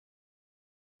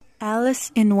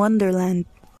Alice in Wonderland.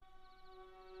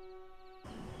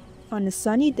 On a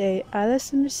sunny day,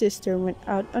 Alice and her sister went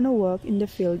out on a walk in the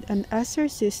field, and as her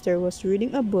sister was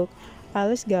reading a book,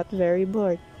 Alice got very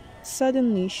bored.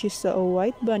 Suddenly, she saw a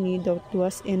white bunny that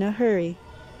was in a hurry.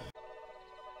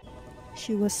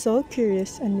 She was so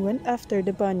curious and went after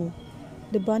the bunny.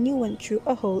 The bunny went through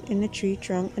a hole in a tree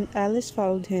trunk and Alice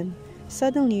followed him.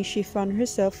 Suddenly, she found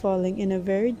herself falling in a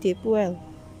very deep well.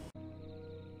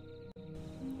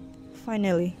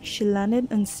 Finally, she landed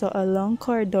and saw a long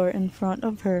corridor in front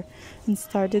of her and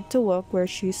started to walk where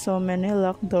she saw many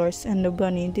locked doors and the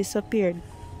bunny disappeared.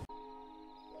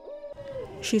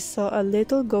 She saw a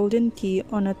little golden key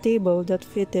on a table that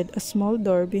fitted a small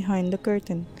door behind the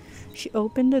curtain. She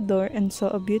opened the door and saw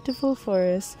a beautiful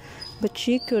forest, but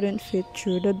she couldn't fit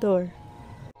through the door.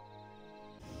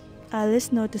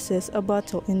 Alice notices a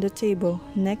bottle in the table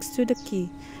next to the key.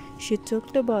 She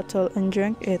took the bottle and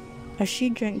drank it. As she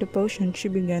drank the potion, she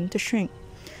began to shrink.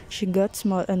 She got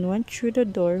small and went through the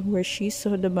door where she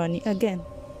saw the bunny again.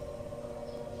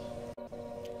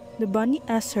 The bunny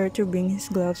asked her to bring his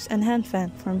gloves and hand fan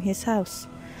from his house.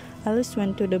 Alice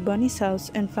went to the bunny's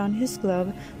house and found his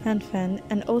glove, hand fan,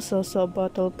 and also saw a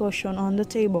bottle potion on the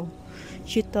table.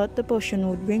 She thought the potion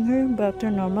would bring her back to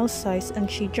normal size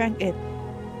and she drank it.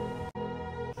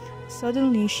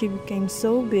 Suddenly, she became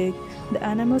so big, the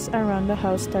animals around the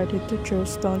house started to throw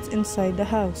stones inside the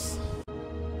house.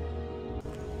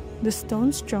 The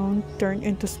stones thrown turned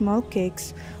into small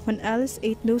cakes. When Alice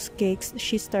ate those cakes,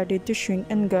 she started to shrink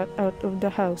and got out of the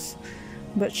house.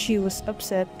 But she was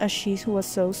upset as she was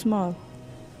so small.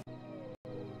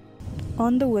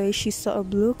 On the way, she saw a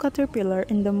blue caterpillar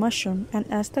in the mushroom and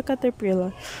asked the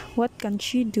caterpillar what can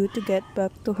she do to get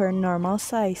back to her normal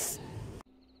size.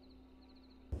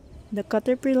 The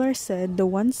caterpillar said the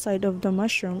one side of the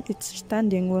mushroom it's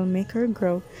standing will make her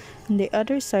grow and the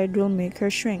other side will make her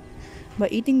shrink. By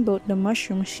eating both the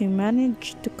mushrooms, she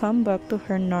managed to come back to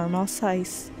her normal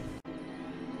size.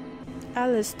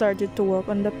 Alice started to walk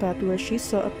on the path where she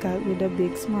saw a cat with a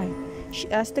big smile. She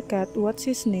asked the cat what's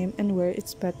his name and where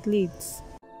its path leads.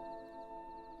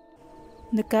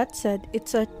 The cat said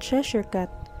it's a Cheshire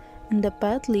cat, and the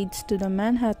path leads to the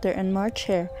Manhattan and March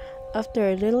Hare. After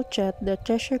a little chat, the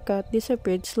Cheshire cat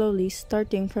disappeared slowly,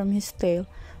 starting from his tail.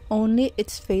 Only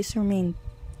its face remained.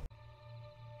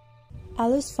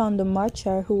 Alice found the March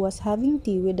Hare who was having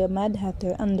tea with the Mad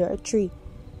Hatter under a tree.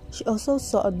 She also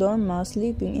saw a dormouse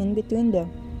sleeping in between them.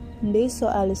 When they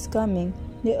saw Alice coming,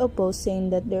 they opposed, saying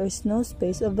that there is no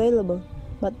space available,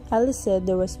 but Alice said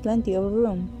there was plenty of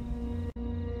room.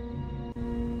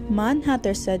 Mad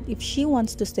Hatter said if she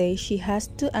wants to stay, she has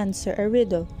to answer a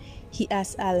riddle. He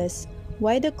asked Alice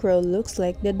why the crow looks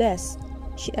like the desk.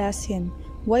 She asked him,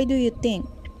 "Why do you think?"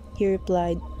 He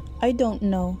replied, "I don't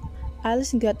know."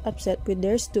 Alice got upset with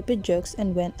their stupid jokes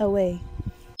and went away.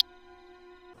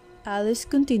 Alice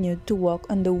continued to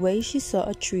walk. On the way, she saw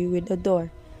a tree with a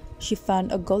door. She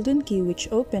found a golden key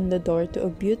which opened the door to a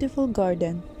beautiful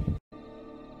garden.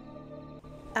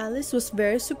 Alice was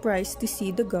very surprised to see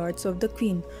the guards of the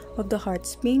Queen of the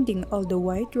Hearts painting all the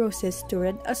white roses to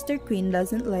red as their queen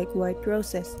doesn't like white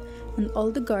roses, and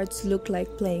all the guards looked like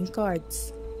playing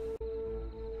cards.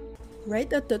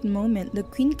 Right at that moment, the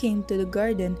Queen came to the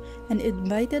garden and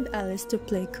invited Alice to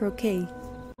play croquet.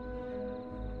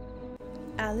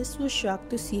 Alice was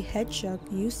shocked to see hedgehog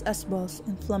used as balls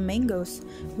and flamingos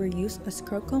were used as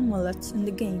croco-mullets in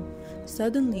the game.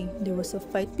 Suddenly, there was a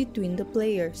fight between the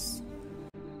players.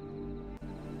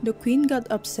 The Queen got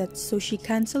upset, so she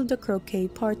cancelled the croquet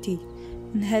party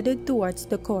and headed towards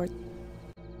the court.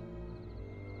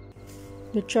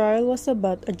 The trial was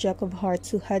about a Jack of Hearts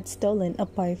who had stolen a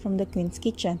pie from the Queen's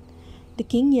kitchen. The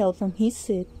King yelled from his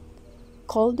seat,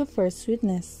 "Call the first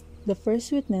witness." The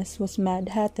first witness was Mad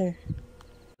Hatter.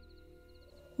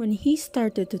 When he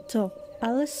started to talk,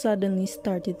 Alice suddenly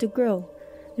started to grow.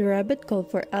 The rabbit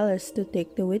called for Alice to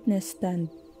take the witness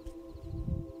stand.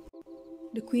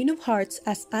 The Queen of Hearts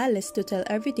asked Alice to tell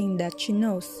everything that she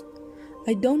knows.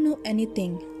 "I don't know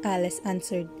anything," Alice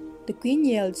answered. The Queen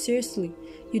yelled seriously,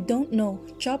 "You don't know,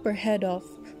 chop her head off."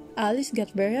 Alice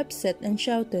got very upset and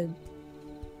shouted.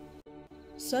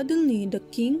 Suddenly, the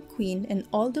King, Queen, and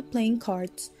all the playing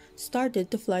cards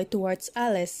started to fly towards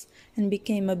Alice and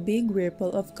became a big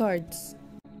ripple of cards.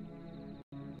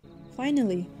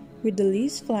 Finally, with the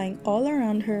leaves flying all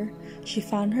around her, she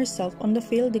found herself on the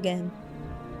field again.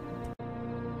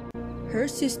 Her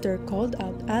sister called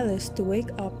out Alice to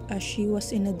wake up as she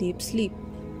was in a deep sleep.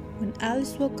 When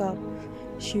Alice woke up,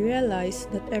 she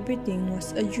realized that everything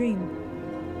was a dream.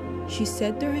 She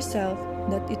said to herself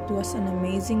that it was an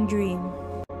amazing dream.